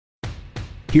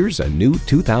Here's a new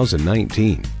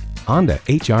 2019 Honda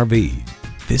HR-V.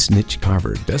 This niche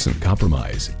carver doesn't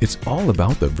compromise. It's all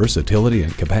about the versatility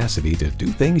and capacity to do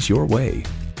things your way.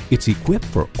 It's equipped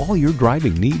for all your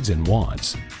driving needs and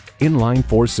wants. Inline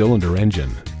 4-cylinder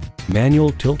engine,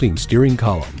 manual tilting steering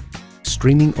column,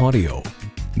 streaming audio,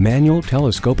 manual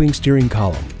telescoping steering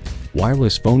column,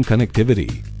 wireless phone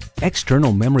connectivity,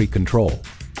 external memory control,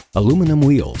 aluminum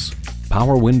wheels,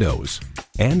 power windows,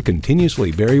 and continuously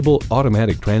variable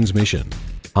automatic transmission.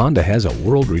 Honda has a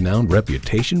world-renowned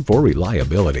reputation for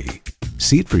reliability.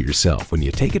 See it for yourself when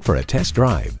you take it for a test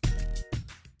drive.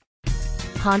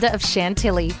 Honda of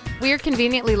Chantilly. We are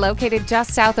conveniently located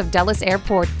just south of Dulles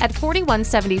Airport at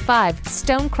 4175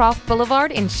 Stonecroft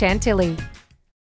Boulevard in Chantilly.